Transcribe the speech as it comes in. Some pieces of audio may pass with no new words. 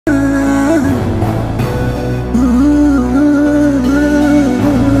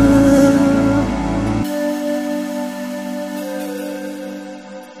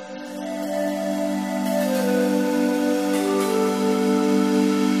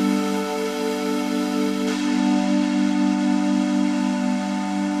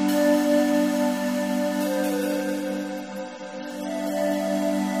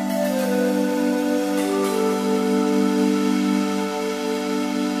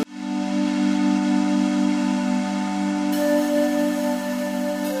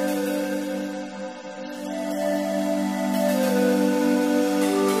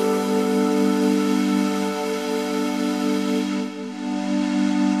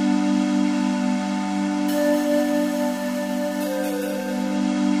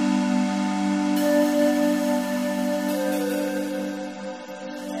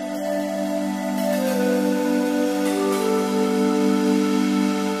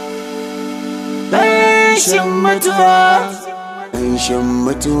Kamshin mutuwa. Kamshin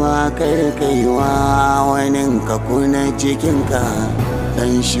mutuwa kar kaiwa wanin ka kuna cikinka.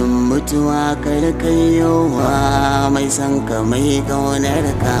 Kamshin mutuwa kar kaiwa mai san ka mai kaunar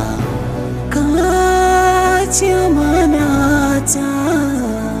ka. Ka ci amana ta.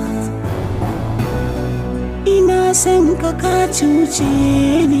 Ina san ka cuce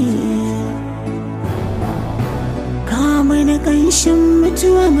ni. Ka mana ƙanshin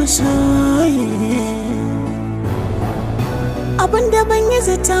mutuwa masoyi. Abinda ban yi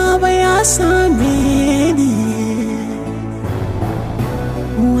zata ba ya same ni.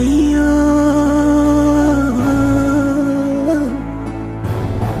 Wayo.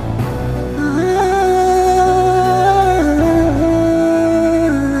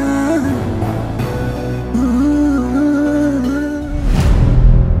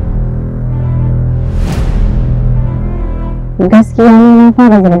 Gaskiya ni na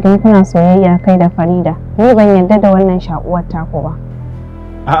fara zargin kuna soyayya kai da Farida. Ni ban yarda da wannan shakuwar taku ba.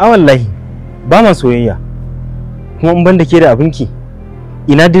 A'a wallahi ba ma soyayya. Kuma in ban da ke da abinki,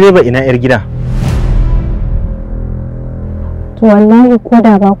 ina direba ina yar gida. To wallahi ko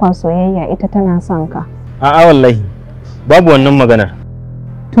da ba kwa soyayya ita tana son ka. A'a wallahi babu wannan maganar.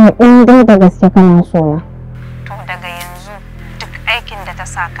 To in dai da gaske kana so na. To daga yanzu duk aikin da ta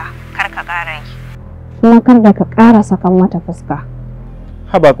saka kar ka ƙara yi. Kuma kar da ka ƙara sakan mata fuska.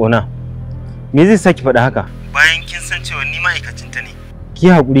 Haba ƙauna, me zai saki faɗa haka? Bayan kin san cewa ni ma'aikacinta ne. Ki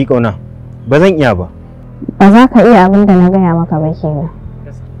haƙuri ƙauna, ba zan iya ba. Ba za ka iya abin da na gaya maka ba kenan.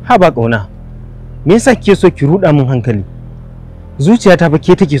 Haba ƙauna, me yasa kike so ki ruɗa min hankali? Zuciyata fa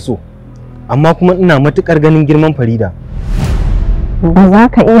ke take so, amma kuma ina matuƙar ganin girman Farida. Ba za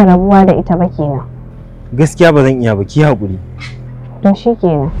ka iya rabuwa da ita ba kenan. Gaskiya ba zan iya ba, ki haƙuri. To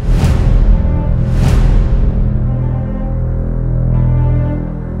shikenan.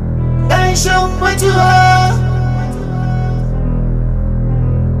 Kamshin mutuwa.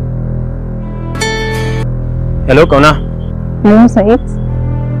 Hello ƙauna. Hello Sa'id.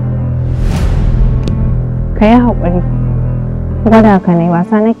 Ka yi haƙuri. Gwada ka ne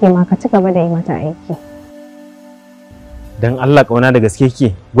wasa nake ma ka ci gaba da yi mata aiki. Dan Allah ƙauna da gaske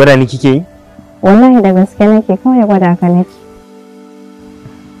kike? Gwada ni kike yi? Wallahi da gaske nake kawai gwada ka nake.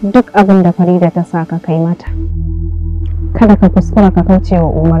 Duk abin da Farida ta sa ka kai mata. Kada ka kuskura ka kauce wa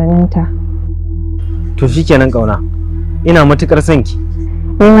umarninta. To shikenan ƙauna. Ina matuƙar son ki.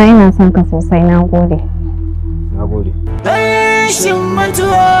 Ni ma ina son ka sosai, na gode. Na gode. Kamshin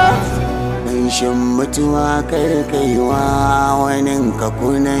mutuwa. Kamshin mutuwa kar kaiwa wanin ka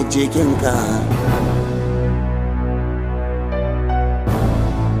kuna cikinka.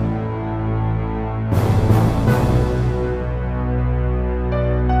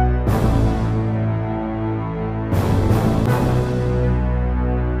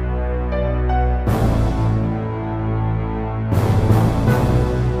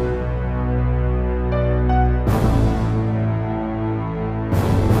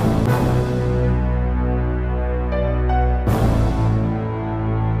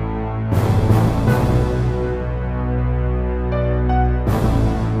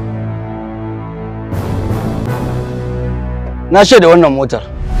 Na shaida wannan motar.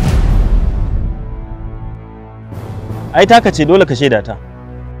 Ai taka ce dole ka shaida ta.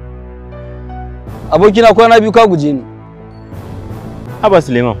 Abokina kwana biyu ka guje ni. Haba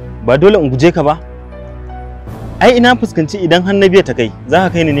Suleiman, ba dole in guje ka ba? Ai ina fuskanci idan har na biya ta kai, za ka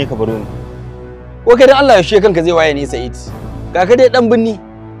kai ni ne ka baro ni. Ko kai dan Allah ya shirye kanka zai waye ne Sa'id. Ga ka dai dan binni,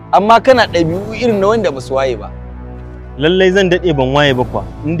 amma kana ɗabi'u irin na wanda ba su waye ba. Lallai zan daɗe ban waye ba kuwa,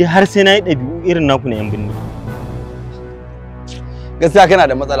 in dai har sai na yi ɗabi'u irin naku na 'yan binni. Gaskiya kana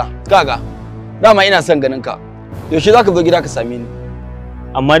da matsala. Kaga, dama ina son ganin ka. Yaushe za ka zo gida ka same ni?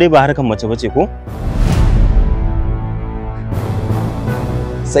 Amma dai ba harkan mace bace ko?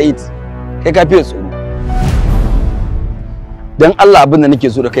 Sa'id, kai ka fiye tsoro. Dan Allah abin da nake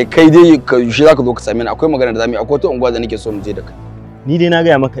so da kai, kai dai yaushe za ka zo ka same ni? Akwai magana da zamu yi, akwai wata unguwa da nake so mu je da kai. Ni dai na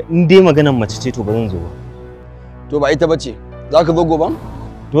gaya maka in dai maganar mace ce to ba zan zo ba. To ba ita bace. Za ka zo goban?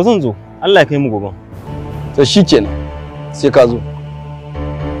 To zan zo. Allah ya kai mu goban. To shikenan. Sai ka zo.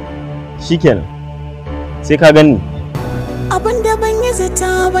 Shikenan. Sai ka ganni. Abinda ban yi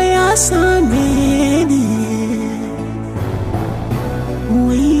zata ba ya same ni.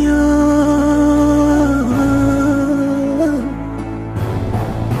 Wayo.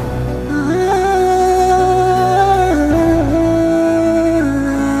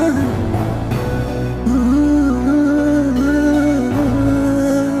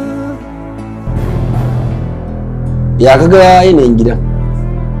 Ya kaga yanayin gidan?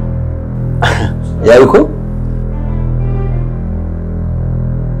 Ya yi ko?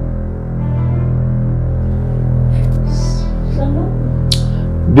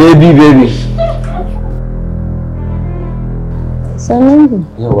 baby. Sanin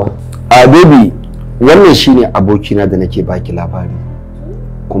yawa. A baby, wannan shine abokina da nake baki labari.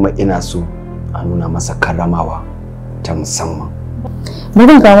 Kuma ina so a nuna masa karramawa ta musamman.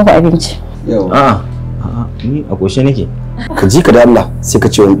 Bari ka muku abinci. Yawa. A'a, ni a koshe nake. Ka ji ka da Allah sai ka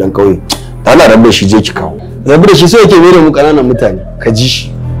ce wani dan kauye. Da Allah rabbe shi je ki kawo. Rabu da shi sai yake mere mu kananan mutane. Ka ji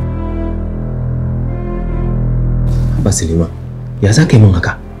shi. Basilima, ya za ka yi min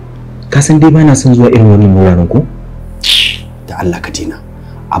haka? Ka san dai bana son zuwa irin wannan wuraren ko? Da Allah ka dena.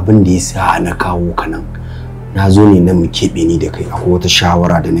 Abin da ya sa na kawo ka nan. Na zo ne nan mu keɓe ni da kai, akwai wata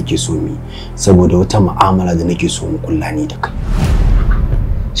shawara da nake so mu yi saboda wata mu'amala da nake so mu kulla ni da kai.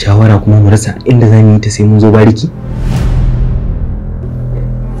 Shawara kuma mu rasa inda za mu yi ta sai mun zo bariki?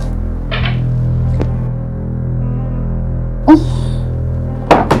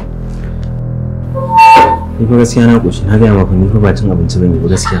 Ni fa gaskiya na koshi, na gaya maka ni fa ba cin abinci bane ba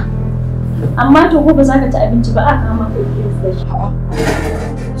gaskiya. Amma to ko ba za ka ci abinci ba, a kama ka yi fresh.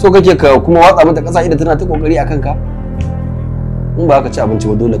 So kake ka kuma watsa mata kasa idan tana ta kokari akan ka? In ba ka ci abinci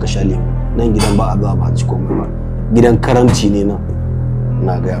ba dole ka sha lemu. Nan gidan ba a zuwa ba ci komai ba. Gidan karamci ne nan.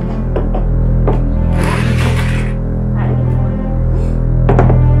 Na gaya ma.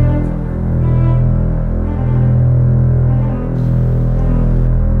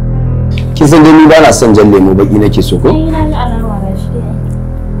 Kin san dai ni ba na son jan lemu baki nake so ko? Ina yi alama da shi.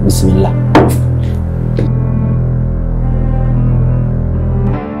 Bismillah.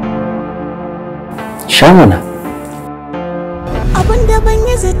 Sha mana. Abin da ban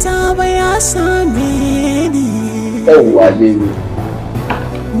yi zata ba ya same ni. Yawwa baby.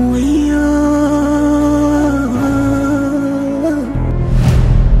 Wayo.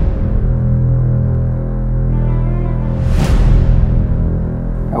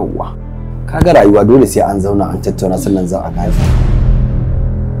 Yawwa. Kaga rayuwa dole sai an zauna an tattauna sannan za a gane.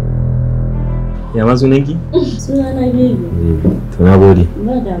 Ya ma sunanki? Sunana Baby. To na gode.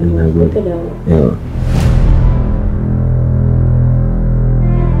 Ba damuwa. Na gode. Ka dawo. Yawa.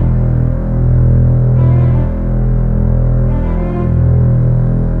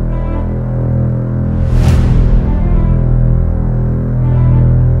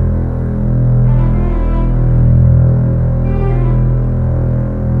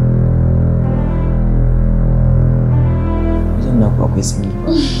 Akwai sanyi ba.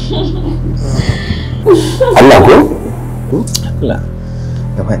 Allah ko? Allah.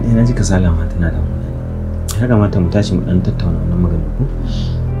 Gaba ɗaya na ji kasala ma tana da wani. Ya kamata mu tashi mu ɗan tattauna wannan magana ko?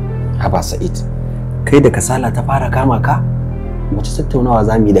 Haba Sa'id. Kai da kasala ta fara kama ka? Wace tattaunawa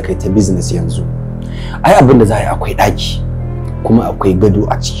za mu yi da kai ta business yanzu? Ai abin da za a yi akwai ɗaki kuma akwai gado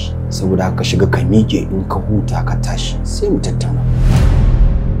a ciki. Saboda haka shiga ka miƙe in ka huta ka tashi sai mu tattauna.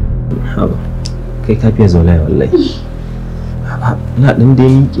 Haba. Kai ka fiye zaulaya wallahi. Na ɗan dai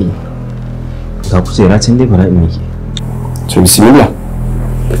miƙe. Ga kujera can dai bara in miƙe. To bismillah.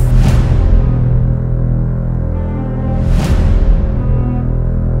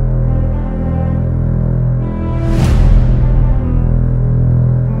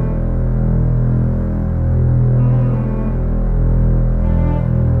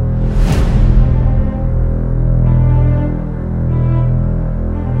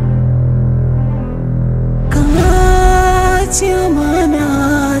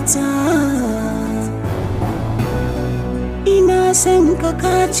 Ina son ka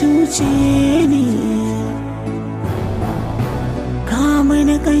cuce ni, ka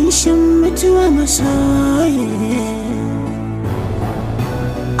mana ƙanshin mutuwa masoyi.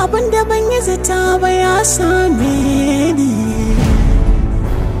 Abinda ban yi zata ba ya same ni.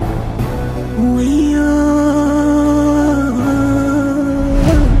 Wayo.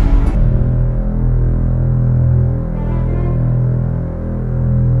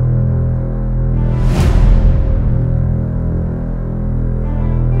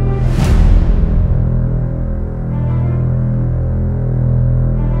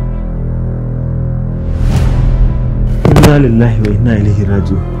 Inna lillahi wa inna ilaihi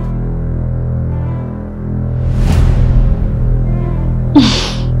raji'un.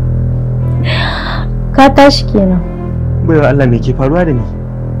 Ka tashi kenan. Baiwa Allah me ke faruwa da ni?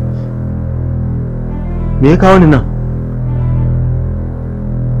 Me ya kawo ni nan?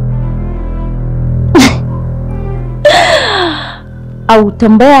 Au,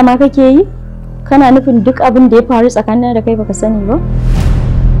 tambaya ma kake yi? Kana nufin duk abin da ya faru tsakanin da kai baka sani ba?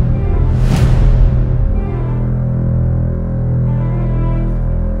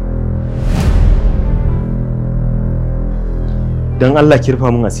 Dan Allah ki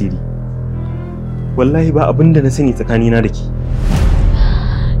rufa min asiri. Wallahi ba abin da na sani tsakanina da ki.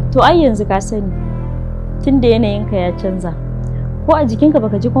 To ai yanzu ka sani. Tunda yanayinka ya canza. Ko a jikinka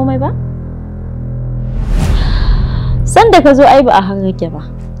baka ji komai ba? Sanda ka zo ai ba a haka yake ba.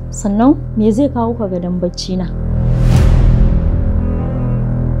 Sannan me zai kawo ka gadon bacci na?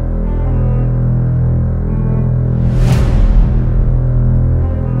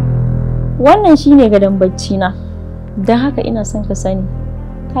 Wannan shine gadon bacci na. Don haka ina son ka sani,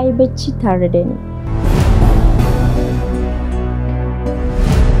 ka yi bacci tare da ni.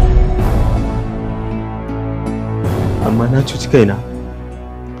 Amma na cuci kaina.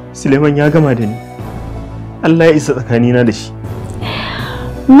 Suleiman ya gama da ni. Allah ya isa tsakanina da shi.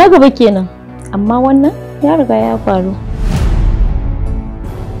 Na gaba kenan, amma wannan ya riga ya faru.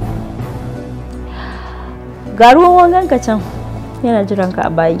 Ga ruwan wankan ka can yana jiran ka a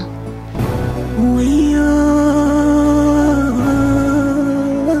bayi.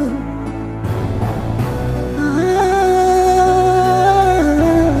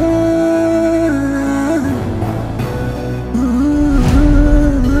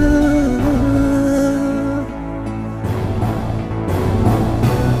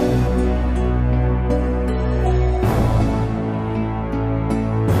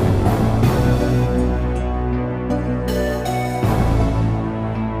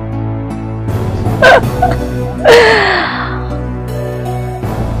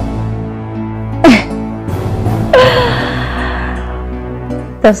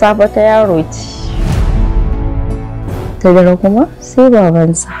 Ta safe ta yaro ce, ta dare kuma sai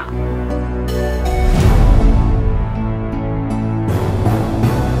babansa.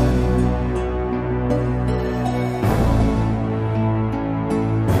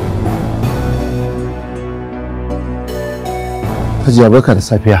 Hajiya barka da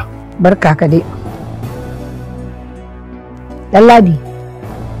safiya. Barka ka dai. Ladi,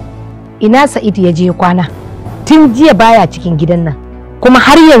 ina Sa'id ya je kwana? Tun jiya baya cikin gidan nan. Kuma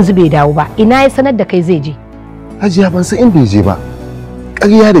har yanzu bai dawo ba. Ina ya sanar da kai zai je? Hajiya ban san inda ya je ba.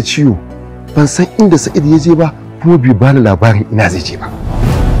 Ƙarya da ciwo. Ban san inda Sa'id ya je ba kuma bai bani labarin ina zai je ba.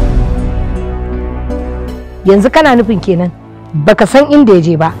 Yanzu kana nufin kenan baka san inda ya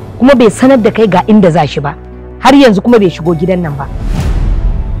je ba kuma bai sanar da kai ga inda za shi ba. Har yanzu kuma bai shigo gidan nan ba.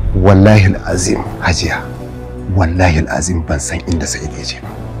 Wallahi al'azim Hajiya. Wallahi al'azim ban san inda Sa'id ya je ba.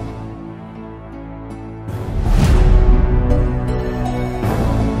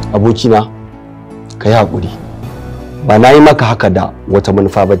 Abokina, ka yi haƙuri. Ba na yi maka haka da wata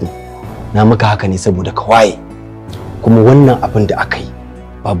manufa ba ne. Na maka haka ne saboda ka waye. Kuma wannan abin da aka yi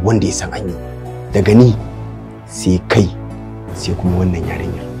babu wanda ya san an yi. Daga ni sai kai sai kuma wannan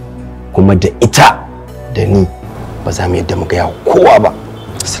yarinyar. Kuma da ita da ni ba za mu yadda mu gaya kowa ba.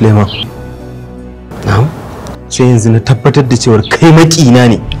 Suleiman. Na'am. Sai yanzu na tabbatar da cewa kai maƙina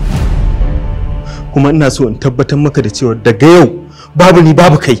ne. Kuma ina so in tabbatar maka da cewa daga yau babu ni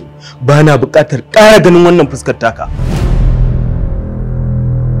babu kai, ba na buƙatar ƙara ganin wannan fuskar taka.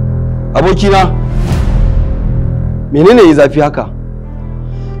 Abokina, menene yi zafi haka?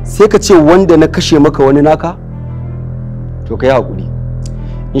 Sai ka ce wanda na kashe maka wani naka? To ka yi haƙuri.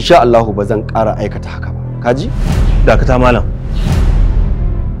 Insha Allahu ba zan ƙara aikata haka ba. Kaji? Dakata malam.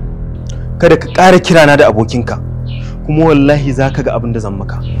 Kada ka ƙara kirana da abokinka, kuma wallahi za ka ga abin da zan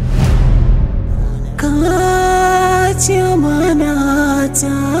maka.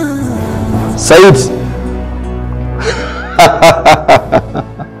 Said,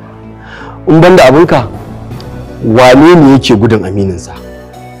 in ban da abinka, wane ne yake gudun amininsa?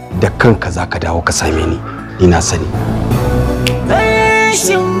 Da kanka za ka dawo ka same ni, ina sani.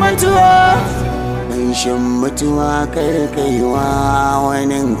 Ƙanshin mutuwa karkaiwa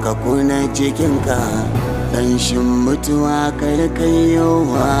wani ka kuna cikinka. Ƙanshin mutuwa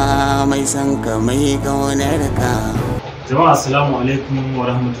karkaiwa mai son ka mai ƙaunarka. Jama'a assalamu alaikum wa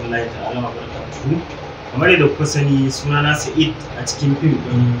rahmatullahi ta'ala wa barakatuhu. Kamar yadda kuka sani sunana Sa'id a cikin fim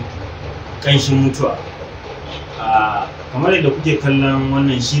ɗin Ƙanshin Mutuwa. Kamar yadda kuke kallon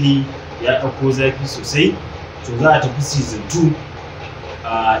wannan shiri ya ɗauko zafi sosai, to za a tafi season 2.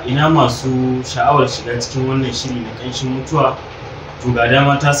 Ina masu sha'awar shiga cikin wannan shiri na Ƙanshin Mutuwa, to ga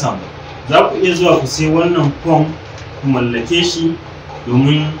dama ta samu. Za ku iya zuwa ku sai wannan form ku mallake shi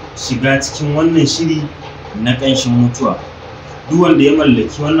domin shiga cikin wannan shiri na Ƙanshin Mutuwa. Duk wanda ya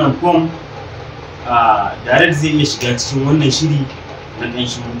mallaki wannan form direct zai iya shiga cikin wannan shiri na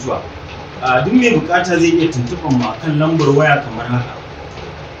Ƙanshin Mutuwa. Duk mai bukata zai iya tuntuɓar mu akan lambar waya kamar haka: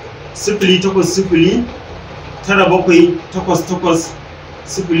 080 9788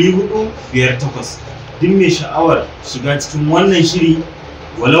 0458. Duk mai sha'awar shiga cikin wannan shiri,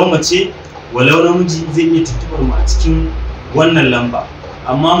 walau mace walau namiji, zai iya tuntuɓar mu a cikin wannan lamba.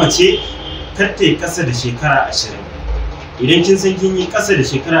 Amma mace kar ta yi ƙasa da shekara 20. Idan kin san kin yi ƙasa da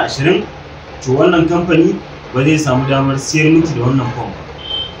shekara 20, to wannan kamfani ba zai samu damar siyar miki da wannan fom ba.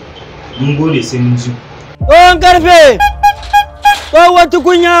 Mun gode, sai mun ji. Tsohon karfe! Tsohon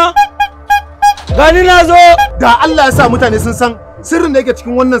tukunya! Gani na zo! Da Allah ya sa mutane sun san sirrin da yake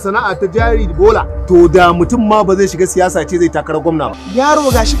cikin wannan sana'a ta jari bola, to da mutum ma ba zai shiga siyasa ce zai takarar gwamna ba.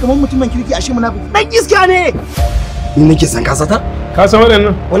 Yaro gashi kamar mutumin kirki, ashe munafiki. Dan iska ne. Ni nake san ka sata? Ka san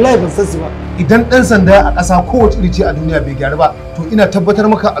waɗannan? Wallahi ban san su ba. Idan dan sanda a ƙasa kowace iri ce a duniya bai gyaru ba, to ina tabbatar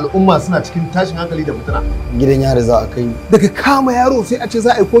maka al'umma suna cikin tashin hankali da fitina. Gidan yari za a kai. Daga kama yaro sai a ce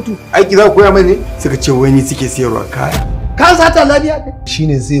za a yi kotu. Aiki za ku koya mai ne? Suka ce wai ni suke siyarwa kaya. Ka sata lafiya kai?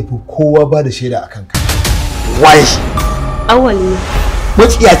 Shine zai fi kowa ba da shaida akan ka. Wai. Awali.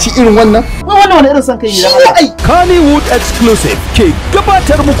 Maciyaci irin wannan? Wannan wani irin son kai ne da Allah. Kannywood Exclusive ke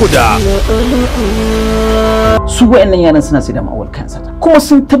gabatar muku da su wayannan yaran suna sai da ma'awal kansa kuma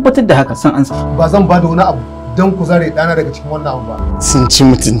sun tabbatar da haka san ansa. Ba zan ba da wani abu don ku zare dana daga cikin wannan abu ba. Sun ci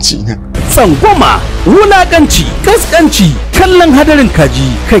mutunci na. Tsangwama, wulakanci, kaskanci, kallon hadarin kaji,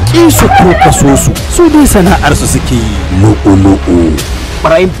 ka ƙi su ko ka so su dai sana'ar su suke lo'o-lo'o.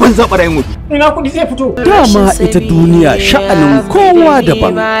 Barayin banza barayin wudu. Ina kudi zai fito. Dama ita duniya sha'anin kowa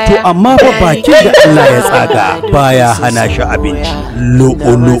daban. To amma fa bakin da Allah ya tsaga baya hana shi abinci.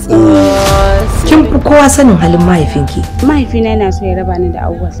 Lo'o-lo'o. Kin fi kowa sanin halin mahaifinki. Mahaifina yana so ya raba ni da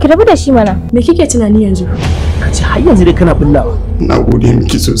Awwas. Ki rabu da shi mana. Me kike tunani yanzu? Ka ce har yanzu dai kana bullawa. Na gode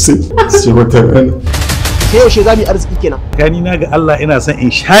miki sosai. Sai wata rana. Sai yaushe za mu yi arziki kenan. Gani na ga Allah ina son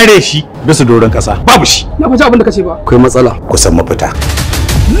in share shi bisa doron kasa. Babu shi. Na fita abin da kace ba. Akwai matsala, kusan mafita.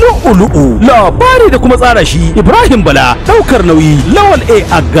 Lu'ulu'u labari da kuma tsara shi Ibrahim Bala, daukar nauyi Lawal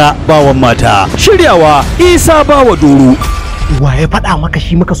A Agga bawan mata, shiryawa Isa Bawa Doro. Wa ya faɗa maka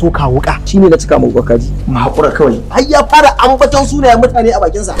shi muka so ka wuka? Shine na cika muku kaji. Hakura kawai. Har ya fara ambaton sunayen mutane a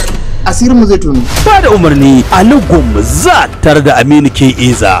bakin sa. Asirin mu zai tuni. Ba da umarni Ali Gumza tare da Aminu K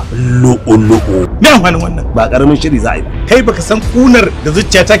Eza. Lu'ulu'u. Me amfanin wannan? Ba karamin shiri za a yi ba. Kai baka san kunar da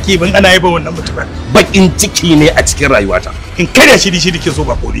zuciya take ban ana yaba wannan mutumin. Bakin ciki ne a cikin rayuwata. In karya shiri ke so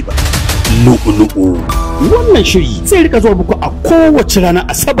ba kori ba. Lu'ulu'u. Wannan shiri zai rika zuwa muku a kowace ranar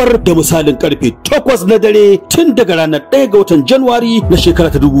Asabar da misalin karfe 8 na dare tun daga ranar 1 ga watan Januwari na shekara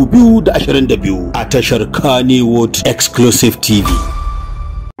ta 2022 a tashar Kannywood Exclusive TV.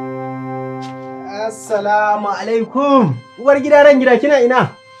 Assalamu alaikum. Uwar gida ran gida kina ina?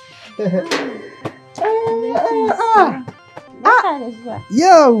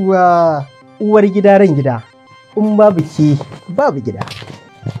 Yawa. Uwar gida ran gida. In babu ki babu gida.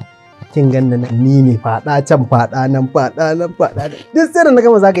 Kin ganna nan ni ne fada can fada nan fada nan fada. Duk sai da na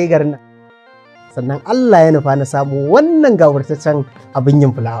gama zaka yi garin nan. Sannan Allah ya nufa na samu wannan gawurtaccen abin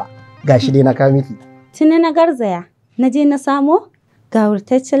yin fulawa. Gashi dai na kawo miki. Tuni na garzaya, na je na samo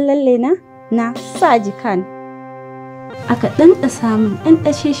gawurtaccen lalle na sajikan. Aka ɗanɗa samun ɗan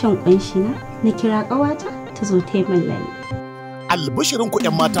ɗasheshen ƙunshi na kira ƙawata ta zo ta yi min lalle. Albishirin ku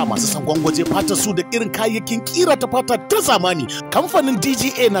 'yan mata masu son gwangwaje fatar su da irin kayayyakin kira ta fata ta zamani, kamfanin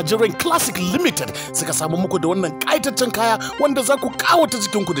DGA Nigerian Classic Limited suka samu muku da wannan ƙayataccen kaya wanda za ku ƙawata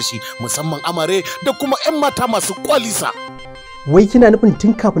jikinku da shi, musamman amare da kuma 'yan mata masu kwalisa. Wai kina nufin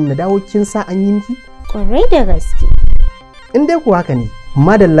tun kafin na dawo kin sa an yi miki? Ƙwarai da gaske. In dai kuwa haka ne,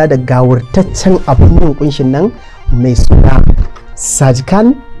 madalla da gawurtaccen abin yin kunshin nan mai suna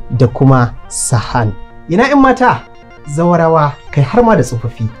Sajikan da kuma Sahan. Ina 'yan mata? Zawarawa kai har ma da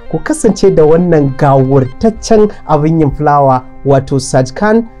tsofaffi ku kasance da wannan gawurtaccen abin yin fulawa wato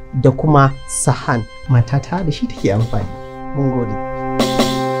Sajikan da kuma Sahan. Matata da shi take amfani. Mun gode.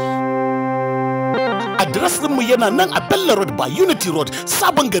 Adres ɗinmu yana nan a Bello Road by Unity Road,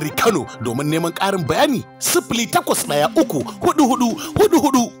 Sabon Gari, Kano. Domin neman ƙarin bayani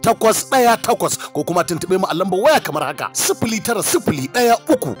 08134444818 ko kuma tuntuɓe mu a lambar waya kamar haka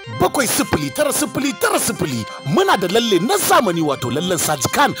 09013709090. Muna da lalle na zamani wato lallen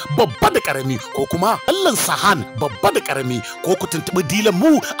Sajikan babba da ƙarami ko kuma lallen Sahan babba da ƙarami, ko ku tuntuɓi dilan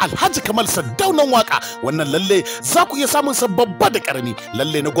mu Alhaji Kamal Saddaunan Waka. Wannan lalle za ku iya samun sa babba da ƙarami.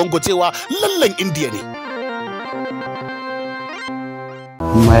 Lalle na gwangwacewa lallen Indiya ne.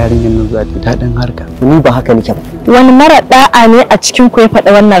 Amma yarinyar nan za ta daɗin harka. Ni ba haka nake ba. Wani mara da'a ne a cikin ku ya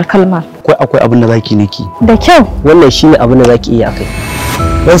faɗa wannan kalmar? Akwai abin da zaki niki. Da kyau. Wannan shine abin da zaki iya kai.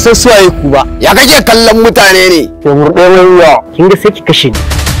 Ban san suwaye ku ba. Ya kake kallon mutane ne? To murɗe mai ruwa. Kin ga sai ki kashe ni.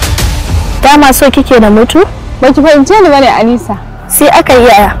 Dama so kike na mutu? Ba ki fahimce ni bane Anisa. Sai aka yi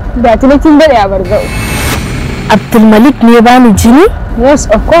yaya. Da tunakin dare a bargau. Abdulmalik ne ya bani jini? Yes,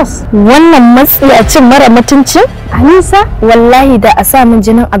 of course. Wannan matsiyacin mara mutuncin? Anisa, wallahi da a sa min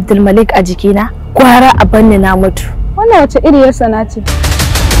jinin Abdulmalik a jikina, gwara a banni na mutu. Wannan wace iriyar sana ce?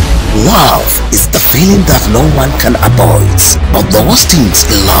 Love is the feeling that no one can avoid. But the worst things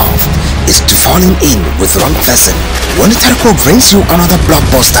in love is falling in with wrong person. Wani tarko brings you another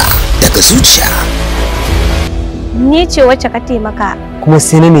blockbuster daga zuciya. Ni ce wacce ka taimaka. Kuma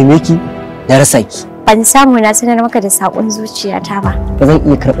sai na neme ki na rasa ki. Ban samu na sanar maka da sakon zuciyata ba. Ba zan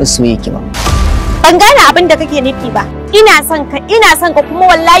iya karɓar soyayya ki ba. Ban gane abin da kake nufi ba. Ina son ka kuma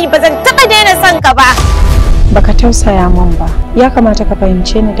wallahi ba zan taɓa daina son ka ba. Baka tausaya min ba. Ya kamata ka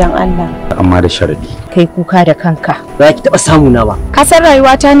fahimce ni dan Allah. Amma da sharadi. Kai kuka da kanka. Ba ki taɓa samu na ba. Ka san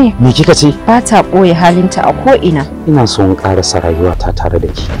rayuwata ne? Me kika ce? Ba ta ɓoye halinta a ko ina. Ina so in ƙarasa rayuwata tare da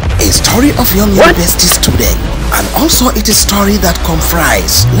ki. A story of young university student, and also it is a story that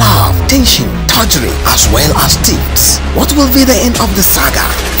comprise love, tension, torture, as well as tips. What will be the end of the saga?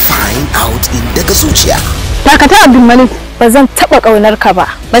 Find out in daga zuciya. Dakata Abdulmalik, ba zan taɓa ƙaunar ka ba.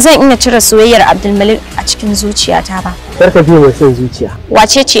 Ba zan iya cire soyayyar Abdulmalik a cikin zuciyata ba. Kar ka biye wa son zuciya.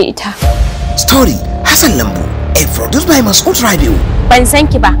 Wace ce ita? Story Hassan Lambu, a produced by Mas'ud Rabiu. Ban san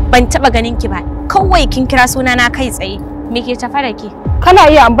ki ba, ban taɓa ganin ki ba. Kawai kin kira sunana kai tsaye. Me ke tafa da ke? Kana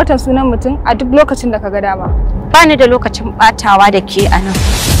iya ambatan sunan mutum a duk lokacin da ka ga dama. Bani da lokacin batawa da ke a nan.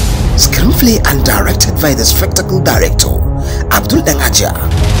 Screenplay and directed by the spectacle director Abdul Dangaja.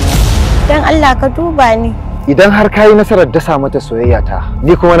 Dan Allah ka duba ni. Idan har ka yi nasarar dasa mata soyayya ta,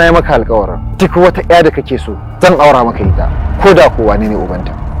 ni kuma na yi maka alƙawarin duk wata ƴa da kake so zan aura maka ita, ko da kowa ne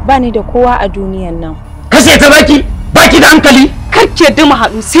ubanta. Bani da kowa a duniyan nan. Kashe ta baki da hankali. Kake duma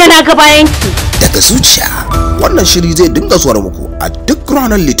haɗu sai na ga bayan ki. Daga zuciya, wannan shiri zai dinga zuwa muku a duk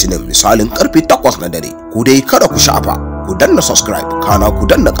ranar Litinin misalin karfe 8 na dare. Ku dai kada ku shafa, ku danna subscribe, kana ku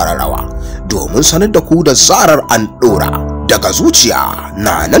danna kararrawa domin sanar da ku da zarar an ɗora. Daga zuciya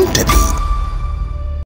na nan tafi.